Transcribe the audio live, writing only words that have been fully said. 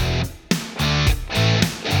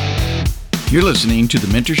You're listening to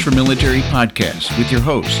the Mentors for Military podcast with your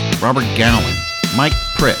hosts, Robert Gowan, Mike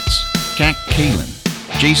Pretz, Kat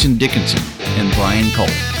Kalin, Jason Dickinson, and Brian Cole.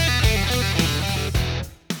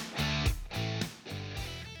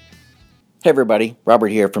 Hey everybody, Robert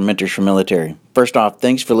here from Mentors for Military. First off,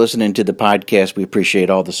 thanks for listening to the podcast. We appreciate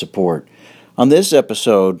all the support. On this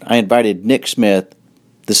episode, I invited Nick Smith,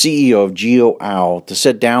 the CEO of GeoOwl, to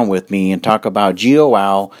sit down with me and talk about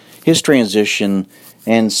GeoOwl, his transition,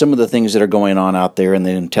 and some of the things that are going on out there in the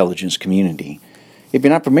intelligence community. If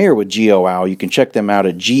you're not familiar with GeoOwl, you can check them out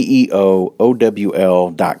at geowl.com.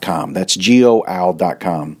 That's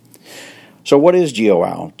geowl.com. So what is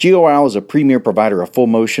GeoOwl? GeoOwl is a premier provider of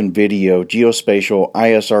full-motion video, geospatial,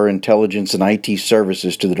 ISR intelligence, and IT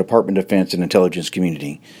services to the Department of Defense and intelligence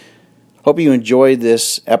community. Hope you enjoy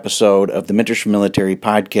this episode of the Mentors for Military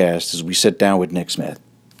podcast as we sit down with Nick Smith.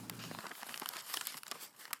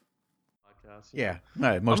 Yeah,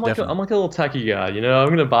 most definitely. I'm like a little techie guy, you know. I'm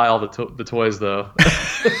going to buy all the toys, though.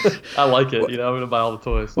 I like it, you know. I'm going to buy all the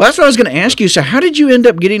toys. Well, that's what I was going to ask you. So how did you end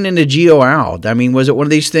up getting into GeoOwl? I mean, was it one of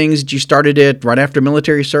these things that you started it right after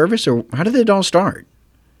military service, or how did it all start?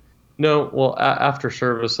 No, well, after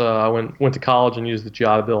service, I went to college and used the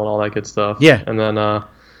GI Bill and all that good stuff. Yeah. And then I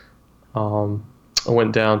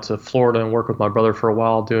went down to Florida and worked with my brother for a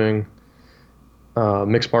while doing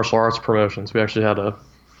mixed martial arts promotions. We actually had a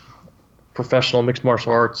professional mixed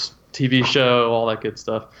martial arts TV show, all that good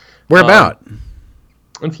stuff. Where about?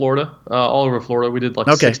 In Florida, all over Florida. We did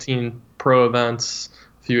 16 pro events,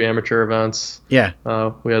 a few amateur events. Yeah.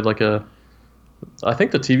 We had I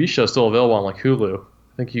think the TV show is still available on Hulu.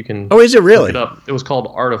 I think you can. Oh, is it really? Look it up. It was called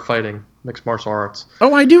Art of Fighting, Mixed Martial Arts.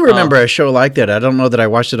 Oh, I do remember a show like that. I don't know that I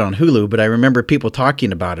watched it on Hulu, but I remember people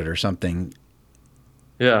talking about it or something.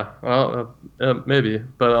 Yeah, well, maybe.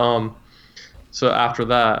 But so after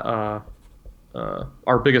that,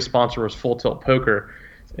 our biggest sponsor was Full Tilt Poker,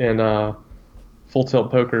 and Full Tilt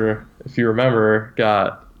Poker, if you remember,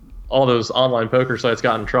 got all those online poker sites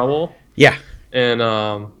got in trouble. Yeah. And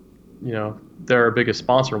they're our biggest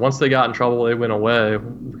sponsor. Once they got in trouble, they went away.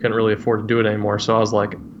 We couldn't really afford to do it anymore. So I was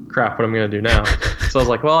like, crap, what am I going to do now? So I was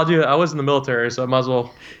like, well, I was in the military, so I might as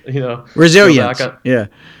well, resilience.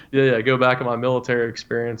 Go back on my military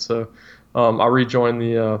experience. So I rejoined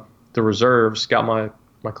the reserves, got my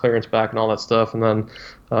clearance back and all that stuff, and then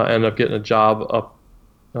ended up getting a job up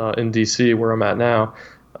in DC where I'm at now,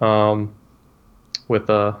 with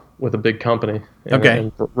a big company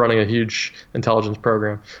and running a huge intelligence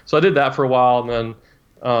program. So I did that for a while, and then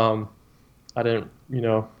I didn't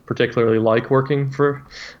particularly like working for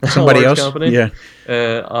somebody else company. Yeah.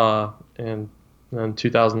 And then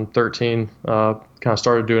 2013 kind of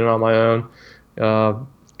started doing it on my own.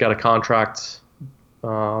 Got a contract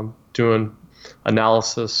doing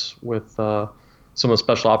analysis with some of the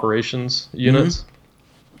special operations units,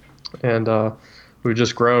 and we've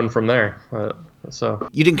just grown from there. So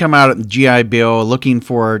you didn't come out at the GI Bill looking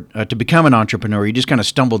for to become an entrepreneur. You just kind of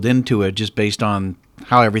stumbled into it just based on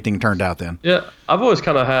how everything turned out then. Yeah, I've always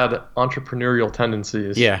kind of had entrepreneurial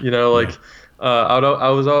tendencies. Yeah, I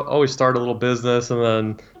was always start a little business, and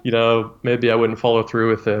then maybe I wouldn't follow through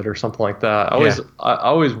with it or something like that. I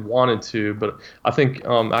always wanted to, but I think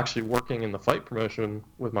actually working in the fight promotion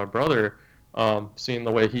with my brother, seeing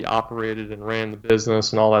the way he operated and ran the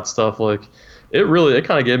business and all that stuff, it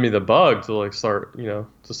kind of gave me the bug to start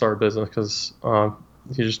a business, because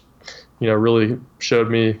he just really showed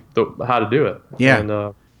me how to do it. Yeah.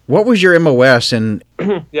 And what was your MOS? And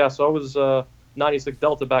yeah, so I was 96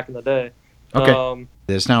 Delta back in the day. Okay.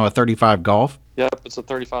 It's now a 35 Golf. Yep, it's a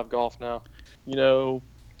 35 Golf now.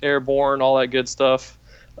 Airborne, all that good stuff.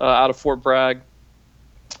 Out of Fort Bragg,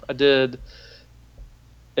 I did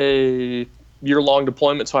a year-long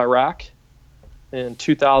deployment to Iraq in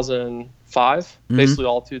 2005. Basically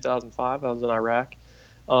all 2005, I was in Iraq.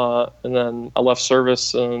 And then I left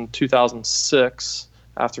service in 2006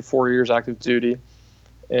 after 4 years active duty.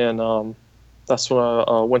 And that's when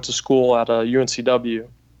I went to school at UNCW,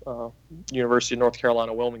 University of North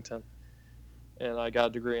Carolina, Wilmington. And I got a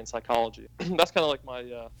degree in psychology. That's kind of like my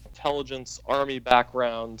intelligence Army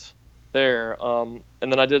background there. And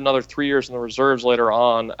then I did another 3 years in the reserves later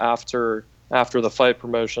on after the fight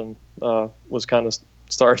promotion was kind of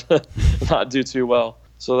started to not do too well.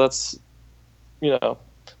 So that's,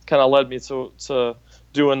 kind of led me to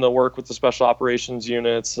doing the work with the special operations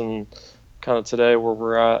units, and kind of today where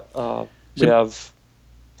we're at. We have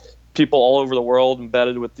people all over the world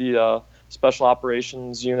embedded with the special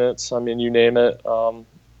operations units. I mean, you name it,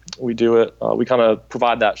 we do it. We kind of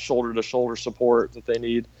provide that shoulder-to-shoulder support that they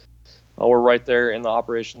need. We're right there in the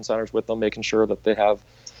operations centers with them, making sure that they have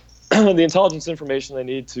the intelligence information they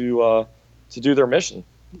need to do their mission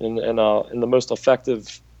in the most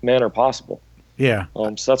effective manner possible. Yeah.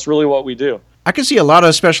 So that's really what we do. I can see a lot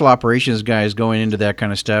of special operations guys going into that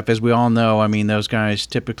kind of stuff. As we all know, I mean, those guys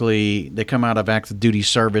typically, they come out of active duty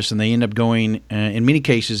service and they end up going, in many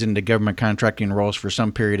cases, into government contracting roles for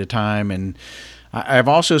some period of time. And I've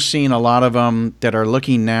also seen a lot of them that are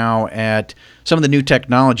looking now at some of the new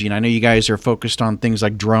technology. And I know you guys are focused on things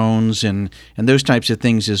like drones and those types of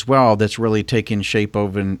things as well that's really taking shape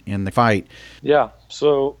over in the fight. Yeah.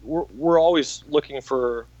 So we're always looking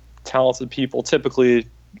for talented people, typically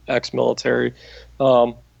ex-military,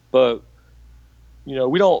 but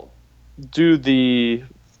we don't do the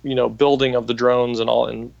building of the drones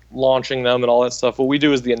and launching them and all that stuff. What we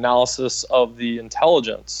do is the analysis of the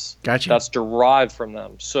intelligence that's derived from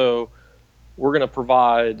them. So we're going to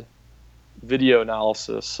provide video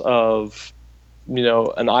analysis of an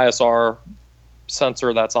ISR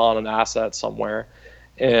sensor that's on an asset somewhere,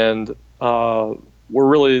 and we're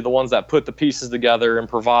really the ones that put the pieces together and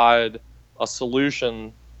provide a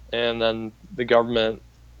solution, and then the government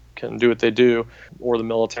can do what they do, or the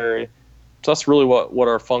military. So that's really what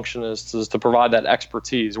our function is to provide that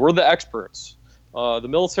expertise. We're the experts. The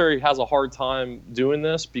military has a hard time doing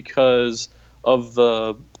this because of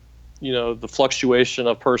the fluctuation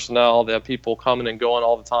of personnel. They have people coming and going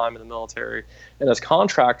all the time in the military. And as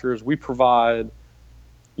contractors, we provide,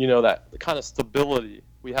 that kind of stability.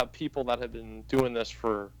 We have people that have been doing this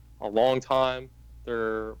for a long time.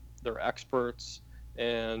 They're experts,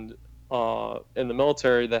 and in the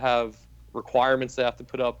military they have requirements they have to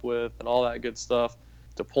put up with and all that good stuff.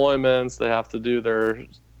 Deployments, they have to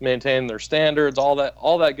maintain their standards, all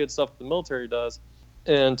that good stuff the military does.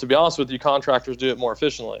 And to be honest with you, contractors do it more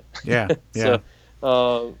efficiently. Yeah. So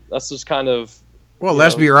that's just kind of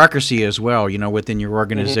less bureaucracy as well, within your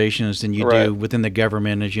organizations than you Right. do within the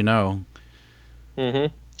government, as you know.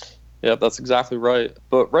 Mm-hmm. Yeah, that's exactly right.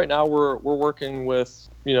 But right now we're working with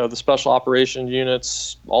the special operation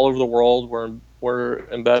units all over the world. We're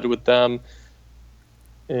embedded with them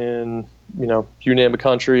in you name a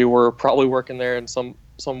country. We're probably working there in some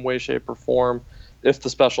way, shape, or form if the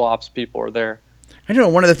special ops people are there. I know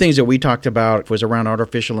one of the things that we talked about was around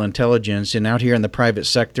artificial intelligence, and out here in the private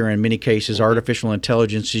sector, in many cases, artificial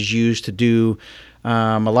intelligence is used to do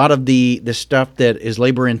a lot of the stuff that is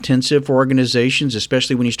labor intensive for organizations,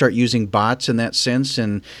 especially when you start using bots in that sense,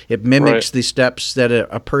 and it mimics the steps that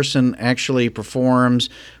a person actually performs,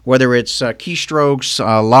 whether it's keystrokes,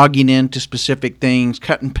 logging into specific things,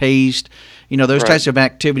 cut and paste, those types of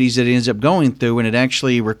activities that it ends up going through, and it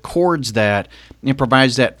actually records that and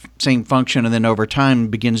provides that same function, and then over time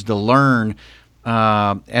begins to learn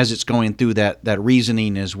as it's going through that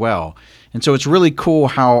reasoning as well. And so it's really cool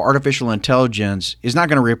how artificial intelligence is not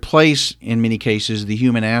going to replace, in many cases, the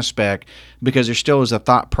human aspect, because there still is a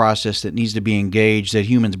thought process that needs to be engaged that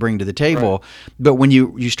humans bring to the table. Right. But when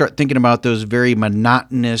you start thinking about those very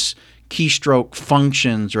monotonous keystroke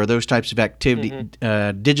functions or those types of activity,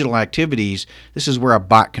 digital activities, this is where a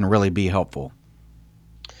bot can really be helpful.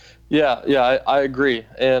 Yeah, I agree.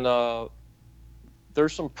 And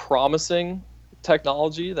there's some promising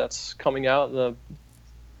technology that's coming out in the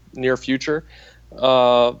near future.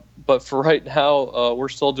 But for right now, we're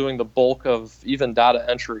still doing the bulk of even data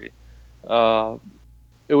entry.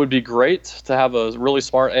 It would be great to have a really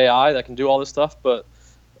smart AI that can do all this stuff, but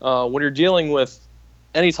when you're dealing with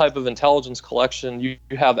any type of intelligence collection, you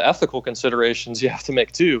have ethical considerations you have to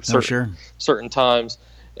make too, certain times.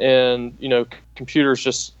 And, computers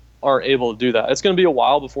just aren't able to do that. It's going to be a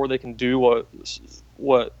while before they can do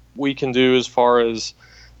what we can do as far as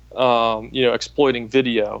exploiting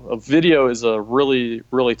video. Video is a really,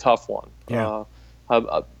 really tough one. Yeah.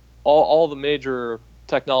 All the major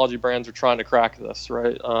technology brands are trying to crack this,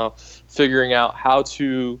 right? Figuring out how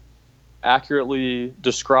to accurately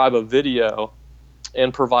describe a video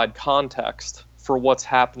and provide context for what's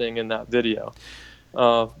happening in that video.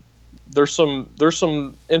 There's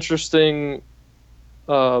some interesting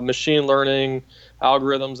machine learning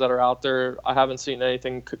algorithms that are out there. I haven't seen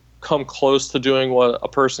anything come close to doing what a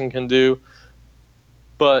person can do,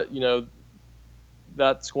 but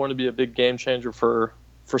that's going to be a big game changer for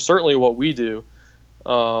certainly what we do.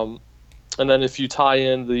 And then if you tie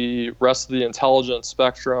in the rest of the intelligence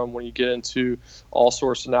spectrum, when you get into all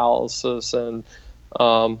source analysis and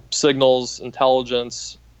signals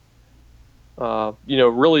intelligence,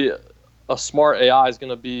 really a smart AI is going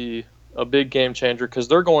to be a big game changer, because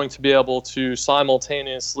they're going to be able to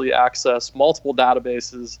simultaneously access multiple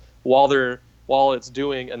databases while it's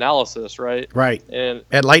doing analysis, right? Right. And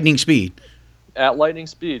at lightning speed. At lightning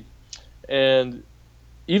speed. And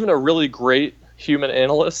even a really great human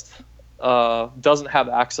analyst doesn't have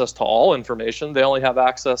access to all information. They only have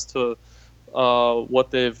access to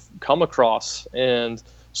what they've come across, and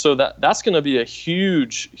so that's going to be a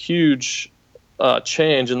huge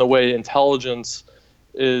change in the way intelligence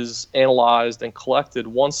is analyzed and collected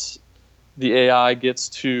once the AI gets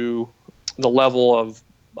to the level of,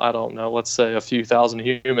 I don't know, let's say a few thousand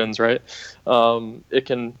humans, right? It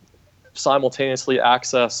can simultaneously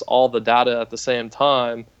access all the data at the same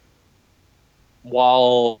time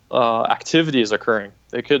while activity is occurring.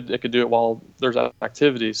 It could do it while there's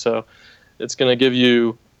activity. So it's going to give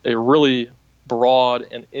you a really broad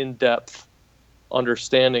and in-depth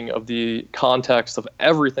understanding of the context of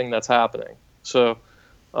everything that's happening. So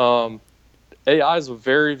AI is a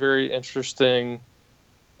very, very interesting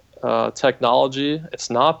technology. It's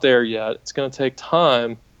not there yet. It's going to take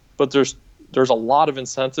time, but there's a lot of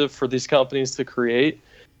incentive for these companies to create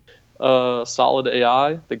solid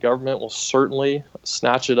AI. The government will certainly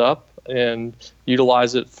snatch it up and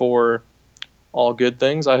utilize it for all good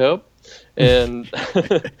things, I hope. And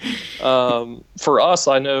for us,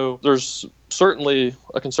 I know there's certainly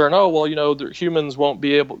a concern. Oh, well, humans won't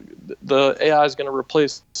be able. The AI is going to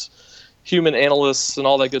replace human analysts and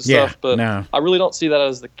all that good stuff. But no. I really don't see that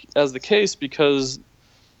as the case, because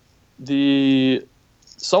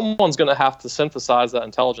someone's going to have to synthesize that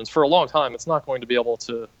intelligence. For a long time, it's not going to be able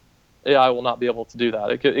to. AI will not be able to do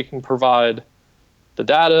that. It can provide the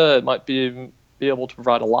data. It might be able to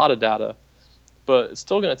provide a lot of data, but it's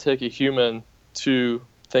still going to take a human to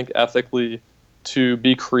think ethically, to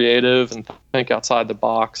be creative and think outside the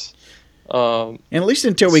box. And at least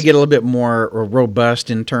until we get a little bit more robust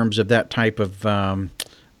in terms of that type of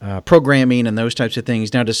programming and those types of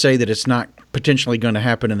things. Now, to say that it's not potentially going to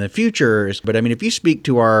happen in the future, but I mean, if you speak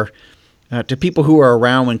to to people who are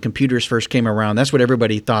around when computers first came around, that's what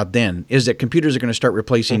everybody thought then, is that computers are going to start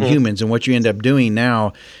replacing humans. And what you end up doing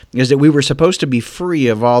now is that we were supposed to be free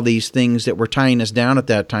of all these things that were tying us down at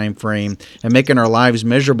that time frame and making our lives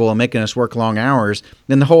miserable and making us work long hours.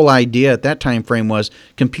 Then the whole idea at that time frame was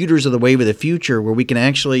computers are the wave of the future, where we can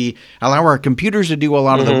actually allow our computers to do a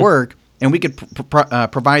lot of the work, and we could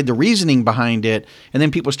provide the reasoning behind it. And then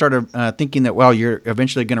people started thinking that, well, you're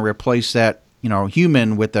eventually going to replace that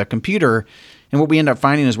human with a computer. And what we end up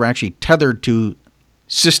finding is we're actually tethered to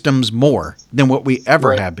systems more than what we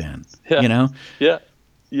ever have been, Yeah. Yeah.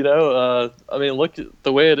 I mean, look at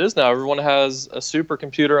the way it is now. Everyone has a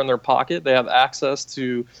supercomputer in their pocket. They have access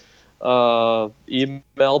to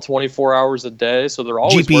email 24 hours a day. So they're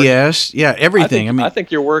always GPS. working. Yeah. Everything. I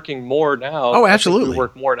think you're working more now. Oh, absolutely. I think we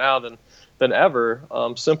work more now than ever,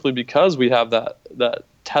 simply because we have that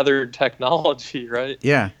tethered technology, right?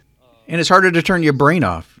 Yeah. And it's harder to turn your brain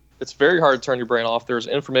off. It's very hard to turn your brain off. There's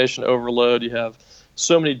information overload. You have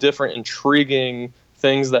so many different intriguing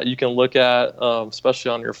things that you can look at,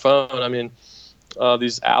 especially on your phone. I mean,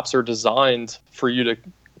 these apps are designed for you to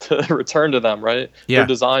return to them, right? Yeah. They're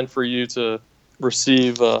designed for you to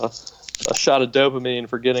receive a shot of dopamine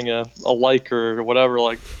for getting a like or whatever,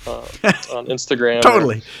 like on Instagram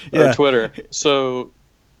totally. or Twitter. So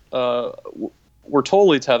we're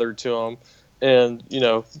totally tethered to them. And,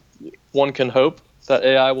 one can hope that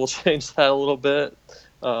AI will change that a little bit,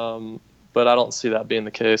 but I don't see that being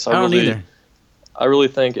the case. I don't either. I really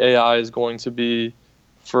think AI is going to be,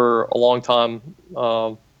 for a long time,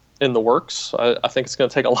 in the works. I think it's going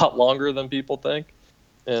to take a lot longer than people think,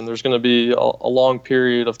 and there's going to be a long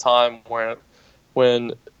period of time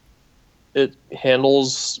when it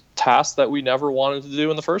handles tasks that we never wanted to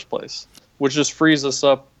do in the first place, which just frees us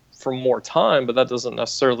up for more time, but that doesn't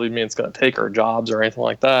necessarily mean it's going to take our jobs or anything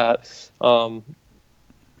like that.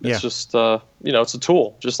 It's just, it's a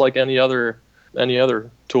tool, just like any other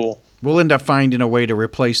tool. We'll end up finding a way to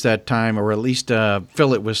replace that time, or at least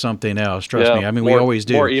fill it with something else. Trust me. I mean, we always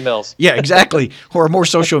do. More emails. Yeah, exactly. Or more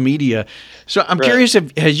social media. So I'm curious, have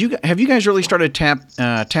you guys really started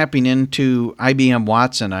tapping into IBM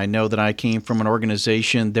Watson? I know that I came from an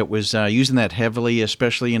organization that was using that heavily,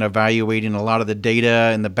 especially in evaluating a lot of the data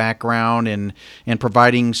in the background and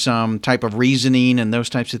providing some type of reasoning and those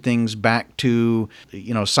types of things back to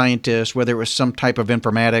scientists, whether it was some type of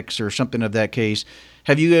informatics or something of that case.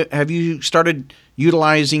 Have you started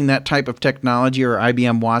utilizing that type of technology or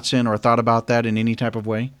IBM Watson, or thought about that in any type of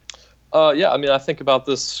way? Yeah, I mean, I think about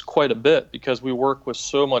this quite a bit because we work with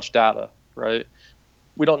so much data, right?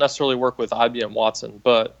 We don't necessarily work with IBM Watson,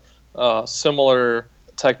 but similar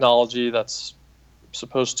technology that's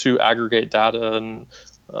supposed to aggregate data and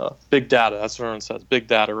big data. That's what everyone says, big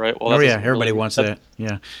data, right? Well, everybody wants that.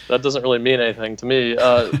 Yeah, that doesn't really mean anything to me.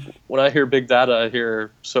 When I hear big data, I hear,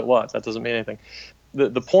 so what? That doesn't mean anything.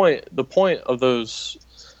 The point of those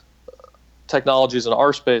technologies in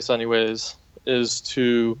our space, anyways, is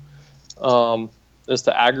to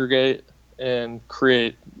aggregate and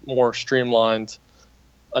create more streamlined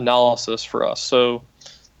analysis for us. So,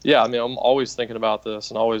 yeah, I mean, I'm always thinking about this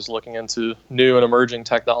and always looking into new and emerging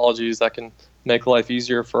technologies that can make life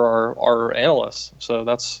easier for our analysts. So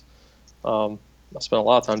that's I spent a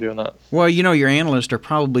lot of time doing that. Well, your analysts are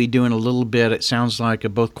probably doing a little bit, it sounds like,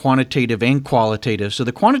 of both quantitative and qualitative. So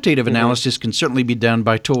the quantitative analysis can certainly be done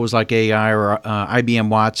by tools like AI or IBM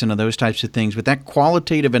Watson and those types of things. But that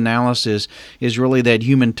qualitative analysis is really that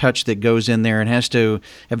human touch that goes in there and has to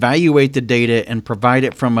evaluate the data and provide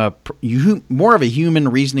it from more of a human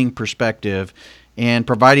reasoning perspective and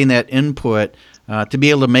providing that input to be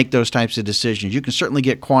able to make those types of decisions. You can certainly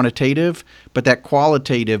get quantitative, but that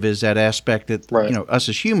qualitative is that aspect that us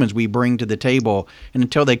as humans we bring to the table. And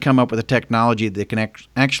until they come up with a technology that can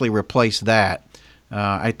actually replace that,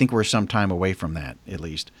 I think we're some time away from that. At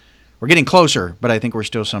least we're getting closer, but I think we're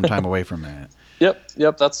still some time away from that.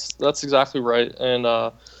 Yep, that's exactly right. And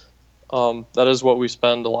that is what we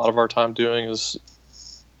spend a lot of our time doing is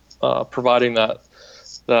providing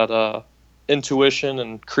that intuition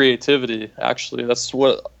and creativity. Actually, that's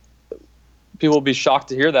what people will be shocked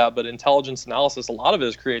to hear that, but intelligence analysis, a lot of it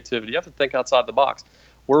is creativity. You have to think outside the box.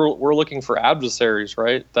 We're looking for adversaries,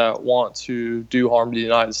 right, that want to do harm to the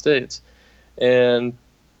United States, and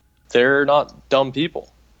they're not dumb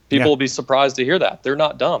people. People will be surprised to hear that. They're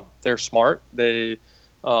not dumb. They're smart. They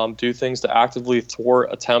do things to actively thwart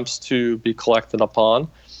attempts to be collected upon,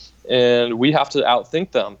 and we have to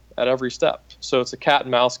outthink them at every step. So it's a cat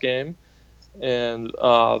and mouse game. And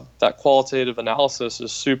that qualitative analysis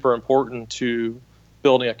is super important to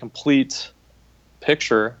building a complete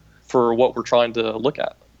picture for what we're trying to look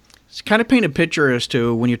at. It's kind of paint a picture as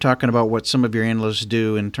to when you're talking about what some of your analysts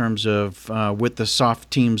do in terms of with the soft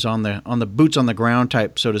teams on the boots on the ground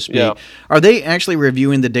type, so to speak. Yeah. Are they actually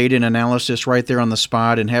reviewing the data and analysis right there on the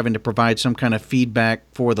spot and having to provide some kind of feedback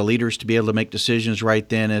for the leaders to be able to make decisions right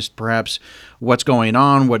then as perhaps what's going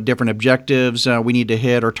on, what different objectives we need to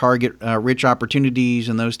hit or target rich opportunities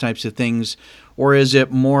and those types of things? Or is it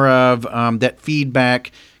more of that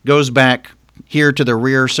feedback goes back here to the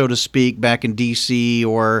rear, so to speak, back in D.C.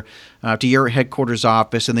 or to your headquarters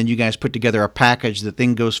office, and then you guys put together a package that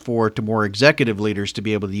then goes forward to more executive leaders to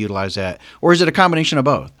be able to utilize that? Or is it a combination of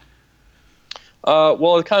both?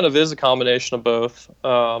 Well, it kind of is a combination of both.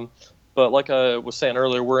 But like I was saying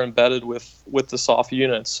earlier, we're embedded with the soft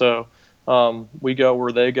units. So we go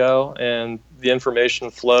where they go, and the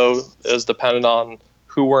information flow is dependent on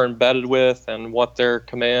who we're embedded with and what their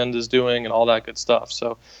command is doing and all that good stuff.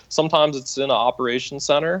 So sometimes it's in an operations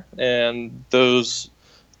center and those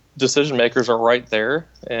decision makers are right there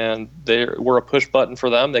and we're a push button for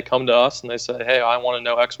them. They come to us and they say, hey, I want to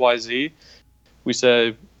know X, Y, Z. We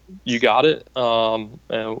say, you got it.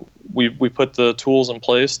 And we put the tools in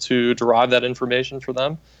place to derive that information for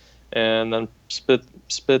them and then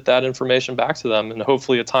spit that information back to them in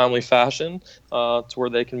hopefully a timely fashion to where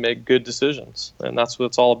they can make good decisions. And that's what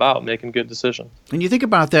it's all about, making good decisions. And you think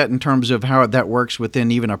about that in terms of how that works within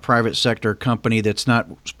even a private sector company that's not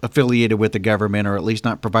affiliated with the government or at least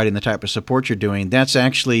not providing the type of support you're doing. That's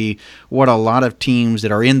actually what a lot of teams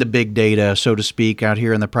that are in the big data, so to speak, out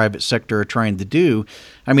here in the private sector are trying to do.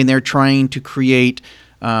 I mean, they're trying to create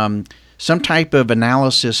some type of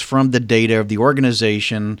analysis from the data of the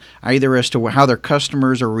organization, either as to how their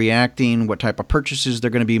customers are reacting, what type of purchases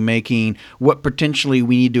they're going to be making, what potentially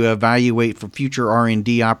we need to evaluate for future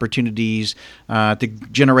R&D opportunities to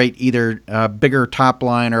generate either bigger top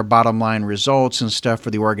line or bottom line results and stuff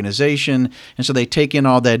for the organization. And so they take in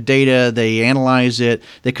all that data, they analyze it,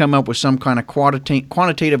 they come up with some kind of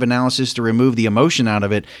quantitative analysis to remove the emotion out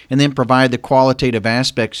of it, and then provide the qualitative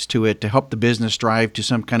aspects to it to help the business drive to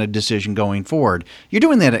some kind of decision going forward. You're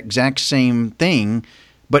doing that exact same thing,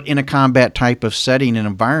 but in a combat type of setting and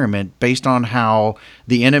environment based on how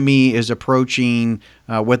the enemy is approaching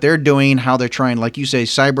what they're doing, how they're trying, like you say,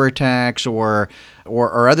 cyber attacks or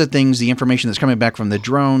other things, the information that's coming back from the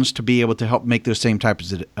drones to be able to help make those same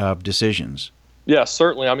types of decisions. Yeah,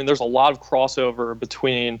 certainly. I mean, there's a lot of crossover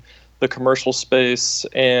between the commercial space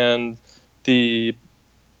and the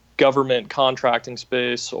government contracting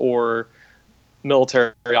space or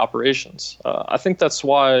military operations. I think that's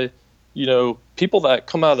why, people that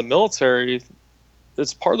come out of the military,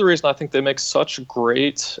 it's part of the reason I think they make such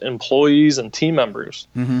great employees and team members.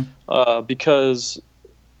 Because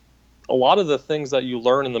a lot of the things that you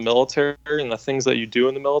learn in the military and the things that you do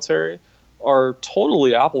in the military are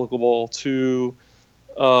totally applicable to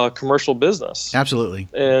commercial business. Absolutely.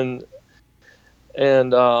 And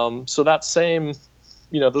so that same,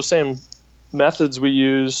 those same methods we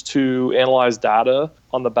use to analyze data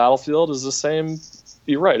on the battlefield is the same.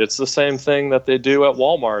 You're right. It's the same thing that they do at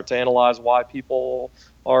Walmart to analyze why people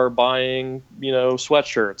are buying,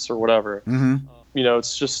 sweatshirts or whatever. Mm-hmm.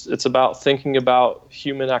 It's about thinking about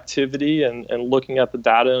human activity and looking at the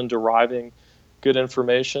data and deriving good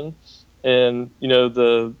information. And,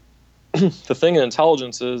 the thing in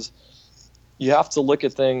intelligence is you have to look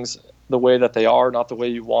at things the way that they are, not the way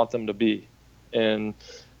you want them to be. And,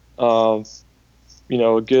 a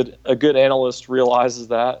good analyst realizes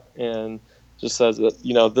that and just says that,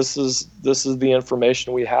 this is the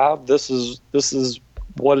information we have. This is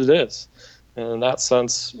what it is. And in that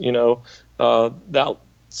sense, that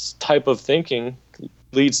type of thinking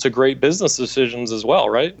leads to great business decisions as well,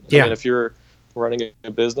 right? Yeah. I mean, if you're running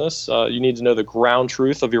a business, you need to know the ground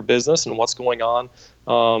truth of your business and what's going on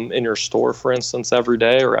in your store, for instance, every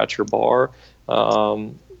day, or at your bar.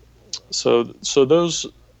 So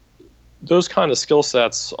those kind of skill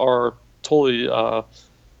sets are totally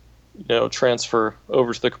transfer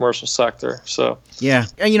over to the commercial sector. So yeah,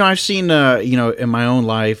 and I've seen in my own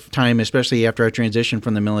lifetime, especially after I transitioned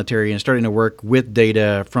from the military and starting to work with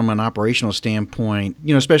data from an operational standpoint,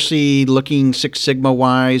 especially looking Six Sigma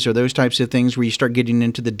wise or those types of things where you start getting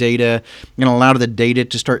into the data and a lot of the data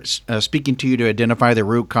to start speaking to you to identify the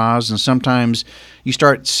root cause, and sometimes you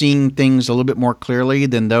start seeing things a little bit more clearly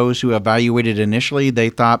than those who evaluated initially. They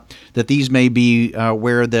thought that these may be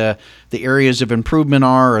where the areas of improvement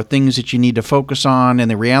are or things that you need to focus on. And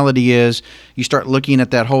the reality is you start looking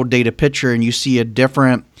at that whole data picture and you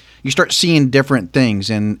start seeing different things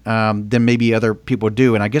than maybe other people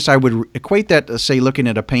do. And I guess I would equate that to, say, looking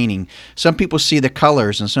at a painting. Some people see the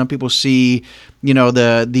colors and some people see,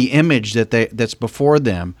 the image that's before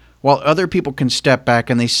them, while other people can step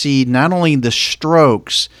back and they see not only the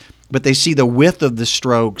strokes, but they see the width of the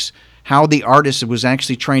strokes, how the artist was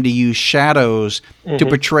actually trying to use shadows to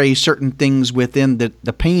portray certain things within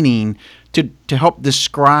the painting to help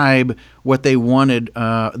describe what they wanted,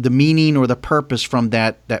 the meaning or the purpose from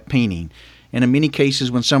that painting. And in many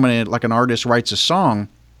cases, when someone like an artist writes a song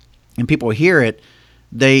and people hear it,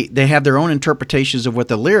 they have their own interpretations of what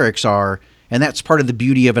the lyrics are. And that's part of the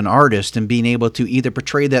beauty of an artist, and being able to either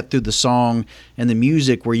portray that through the song and the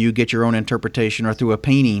music where you get your own interpretation, or through a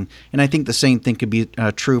painting. And I think the same thing could be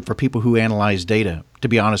true for people who analyze data, to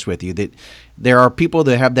be honest with you. That there are people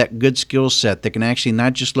that have that good skill set that can actually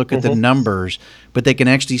not just look at the numbers, but they can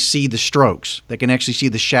actually see the strokes. They can actually see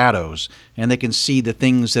the shadows, and they can see the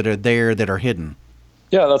things that are there that are hidden.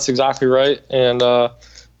 Yeah, that's exactly right. And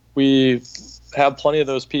we have plenty of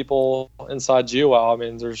those people inside GeoWow. I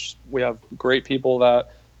mean, we have great people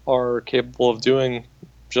that are capable of doing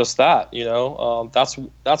just that.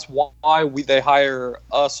 That's why they hire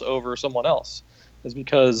us over someone else, is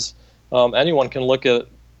because anyone can look at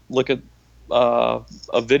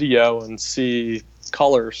a video and see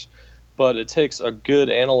colors, but it takes a good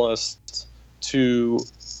analyst to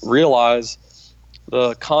realize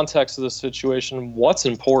the context of the situation, what's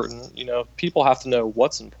important. People have to know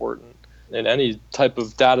what's important in any type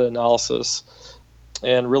of data analysis,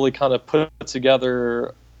 and really kind of put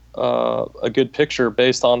together a good picture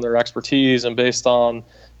based on their expertise and based on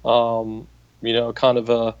kind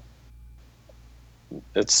of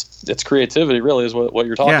it's creativity, really, is what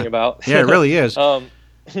you're talking about. Yeah, it really is.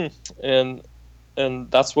 And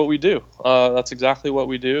that's what we do. That's exactly what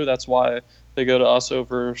we do. That's why they go to us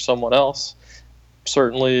over someone else.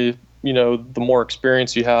 Certainly, the more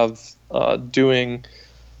experience you have doing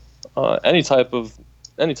any type of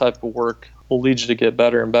work will lead you to get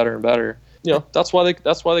better and better and better. That's why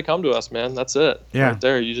they come to us, man. That's it. Yeah. Right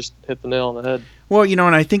there, you just hit the nail on the head. Well, and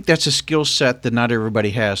I think that's a skill set that not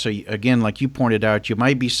everybody has. So again, like you pointed out, you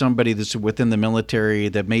might be somebody that's within the military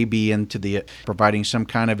that may be into the providing some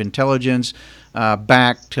kind of intelligence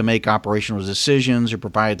back to make operational decisions or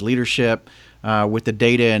provide leadership with the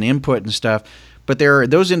data and input and stuff. But there are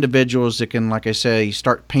those individuals that can, like I say,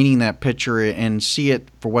 start painting that picture and see it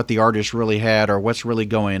for what the artist really had or what's really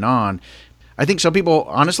going on. I think some people,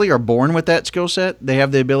 honestly, are born with that skill set. They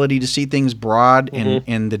have the ability to see things broad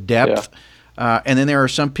and the depth. Yeah. And then there are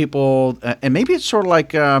some people, and maybe it's sort of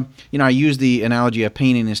like, I use the analogy of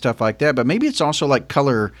painting and stuff like that, but maybe it's also like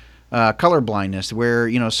color blindness,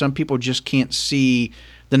 where, some people just can't see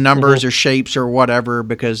the numbers or shapes or whatever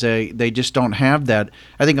because they just don't have that.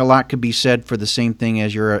 I think a lot could be said for the same thing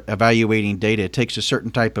as you're evaluating data. It takes a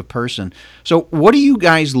certain type of person. So what do you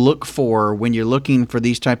guys look for when you're looking for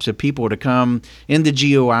these types of people to come into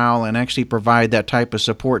GeoOwl and actually provide that type of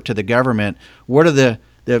support to the government? What are the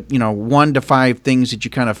 1 to 5 things that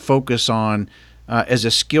you kind of focus on as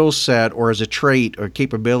a skill set or as a trait or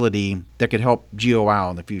capability that could help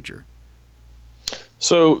GeoOwl in the future?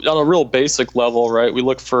 So on a real basic level, right, we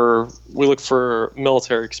look for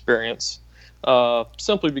military experience,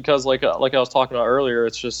 simply because like I was talking about earlier,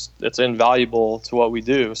 it's invaluable to what we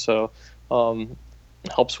do. So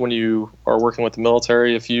it helps when you are working with the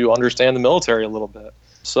military if you understand the military a little bit.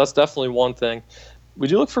 So that's definitely one thing. We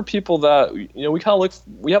do look for people that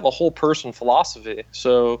we have a whole person philosophy.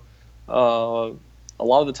 So a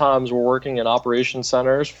lot of the times we're working in operation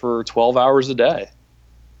centers for 12 hours a day,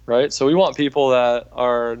 right? So we want people that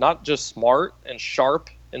are not just smart and sharp,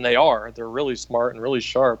 and they're really smart and really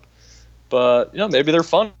sharp, but maybe they're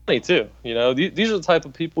funny too. These are the type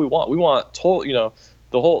of people we want. We want the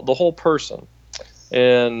whole person,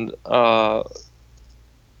 and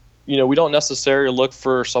we don't necessarily look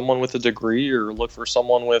for someone with a degree or look for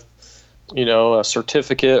someone with a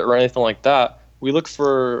certificate or anything like that. We look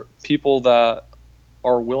for people that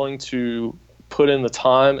are willing to put in the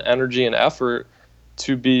time, energy, and effort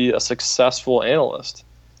to be a successful analyst.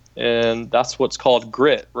 And that's what's called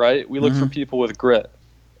grit, right? We look for people with grit.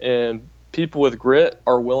 And people with grit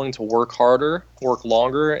are willing to work harder, work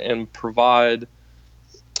longer, and provide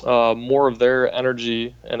more of their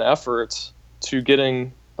energy and efforts to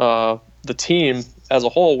getting the team as a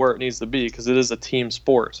whole where it needs to be, because it is a team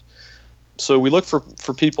sport. So we look for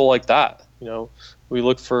people like that. We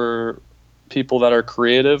look for people that are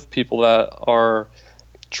creative, people that are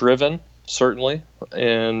driven, certainly,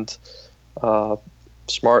 and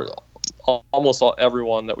smart. Almost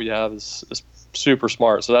everyone that we have is super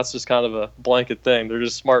smart. So that's just kind of a blanket thing. They're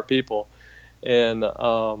just smart people. And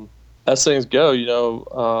as things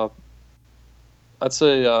go, I'd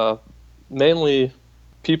say mainly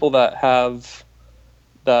people that have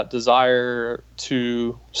that desire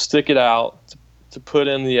to stick it out, to put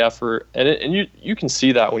in the effort, and you can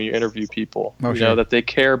see that when you interview people. Sure. That they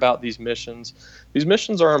care about these missions. These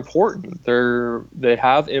missions are important. They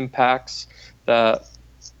have impacts that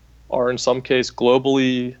are in some case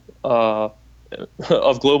globally of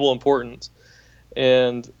global importance,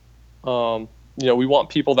 and we want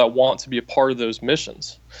people that want to be a part of those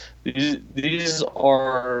missions. These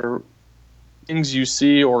are things you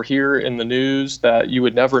see or hear in the news that you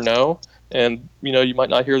would never know. And, you might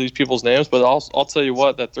not hear these people's names, but I'll tell you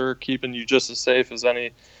what, that they're keeping you just as safe as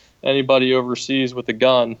anybody overseas with a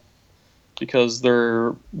gun, because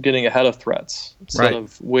they're getting ahead of threats instead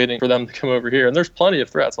of waiting for them to come over here. And there's plenty of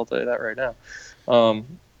threats, I'll tell you that right now.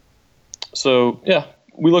 So, yeah,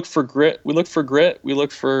 we look for grit. We look for,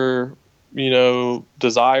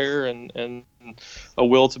 desire and a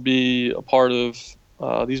will to be a part of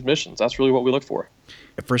these missions. That's really what we look for.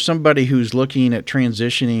 For somebody who's looking at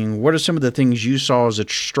transitioning, what are some of the things you saw as a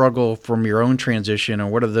struggle from your own transition,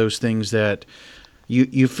 and what are those things that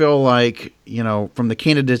you feel like, from the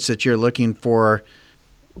candidates that you're looking for?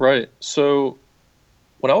 Right. So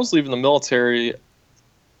when I was leaving the military,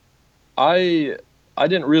 I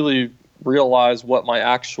didn't really realize what my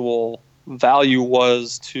actual value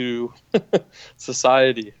was to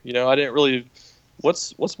society. I didn't really,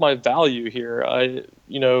 what's my value here?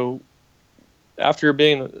 After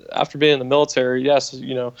being in the military, yes,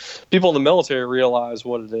 people in the military realize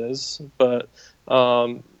what it is, but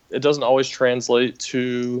it doesn't always translate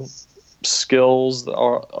to skills that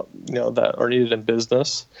are needed in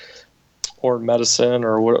business or medicine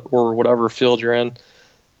or whatever field you're in.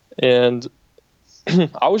 And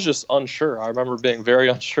I was just unsure. I remember being very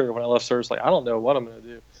unsure when I left service. Like, I don't know what I'm going to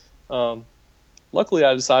do. Luckily,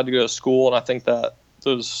 I decided to go to school, and I think that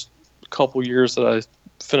those couple years that I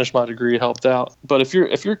finished my degree helped out. But if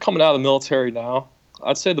you're coming out of the military now,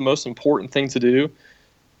 I'd say the most important thing to do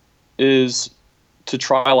is to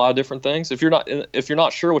try a lot of different things. If you're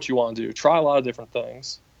not sure what you want to do, try a lot of different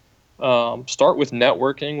things. Start with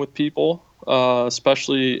networking with people,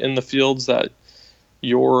 especially in the fields that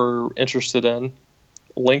you're interested in.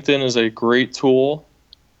 LinkedIn is a great tool,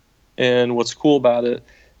 and what's cool about it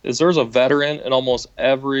is there's a veteran in almost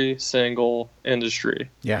every single industry.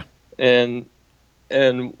 Yeah. And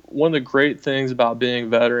one of the great things about being a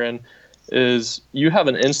veteran is you have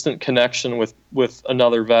an instant connection with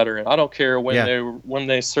another veteran. I don't care when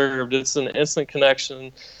they served. It's an instant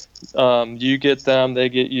connection. You get them, they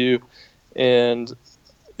get you. And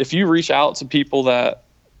if you reach out to people that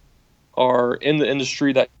are in the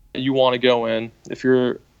industry that you want to go in, if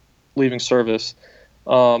you're leaving service,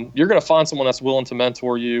 you're going to find someone that's willing to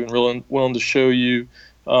mentor you and willing to show you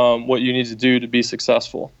what you need to do to be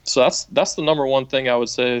successful. So that's the number one thing I would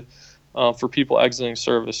say for people exiting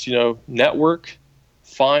service. Network,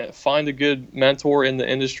 find a good mentor in the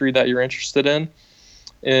industry that you're interested in.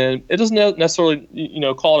 And it doesn't necessarily,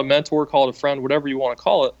 call it a mentor, call it a friend, whatever you want to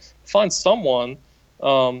call it. Find someone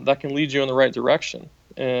that can lead you in the right direction.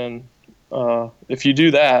 And If you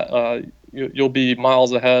do that, you'll be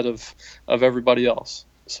miles ahead of everybody else.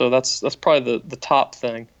 So that's probably the top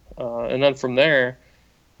thing. And then from there,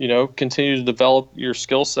 continue to develop your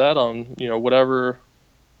skill set on, whatever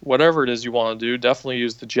it is you want to do. Definitely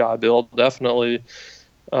use the GI Bill. Definitely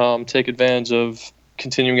take advantage of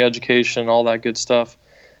continuing education, all that good stuff.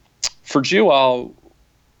 For GWOW,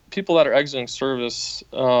 people that are exiting service,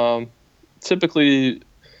 typically,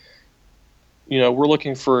 we're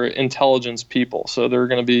looking for intelligence people. So there are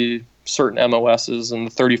going to be certain MOSs in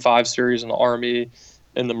the 35 series in the Army.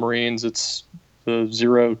 In the Marines, it's the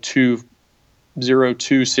 02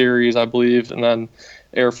 series, I believe, and then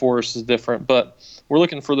Air Force is different. But we're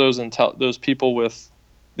looking for those people with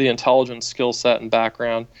the intelligence skill set and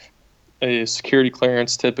background, a security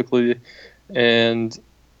clearance typically, and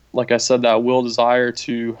like I said, that desire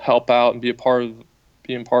to help out and being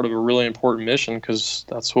part of a really important mission, because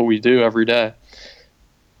that's what we do every day.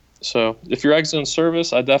 So if you're exiting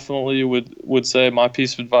service, I definitely would say my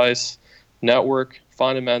piece of advice: network,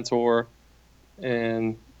 find a mentor,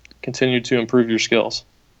 and continue to improve your skills.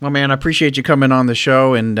 Well, man, I appreciate you coming on the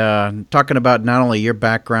show and talking about not only your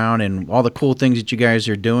background and all the cool things that you guys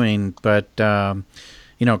are doing, but kind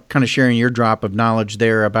of sharing your drop of knowledge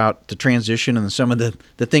there about the transition and some of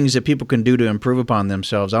the things that people can do to improve upon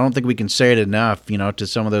themselves. I don't think we can say it enough, to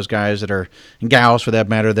some of those guys that are, and gals for that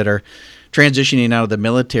matter, that are transitioning out of the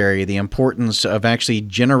military, the importance of actually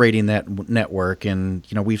generating that network. And,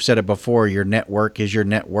 we've said it before, your network is your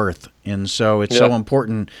net worth. And so it's so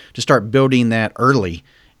important to start building that early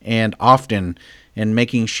and often, and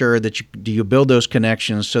making sure that you build those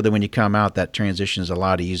connections so that when you come out, that transition is a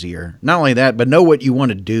lot easier. Not only that, but know what you want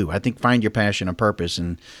to do. I think find your passion and purpose,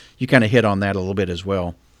 and you kind of hit on that a little bit as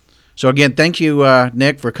well. So again, thank you,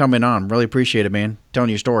 Nick, for coming on. Really appreciate it, man, telling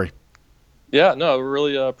your story. Yeah, no,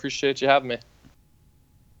 really appreciate you having me.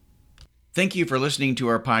 Thank you for listening to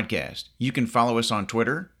our podcast. You can follow us on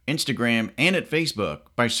Twitter, Instagram, and at Facebook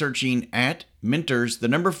by searching at Mentors,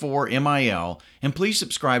 4 MIL, and please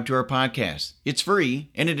subscribe to our podcast. It's free,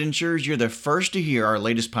 and it ensures you're the first to hear our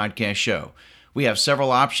latest podcast show. We have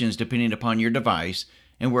several options depending upon your device,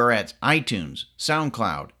 and we're at iTunes,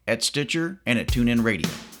 SoundCloud, at Stitcher, and at TuneIn Radio.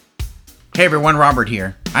 Hey everyone, Robert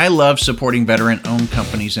here. I love supporting veteran-owned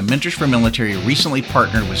companies, and Mentors for Military recently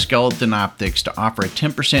partnered with Skeleton Optics to offer a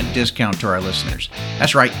 10% discount to our listeners.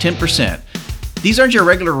 That's right, 10%. These aren't your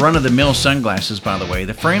regular run-of-the-mill sunglasses, by the way.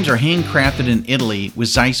 The frames are handcrafted in Italy with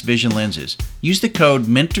Zeiss Vision lenses. Use the code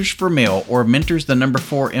MENTORSFORMIL or Mentors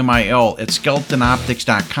 4 MIL at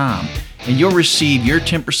skeletonoptics.com, and you'll receive your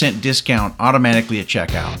 10% discount automatically at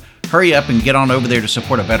checkout. Hurry up and get on over there to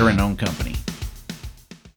support a veteran-owned company.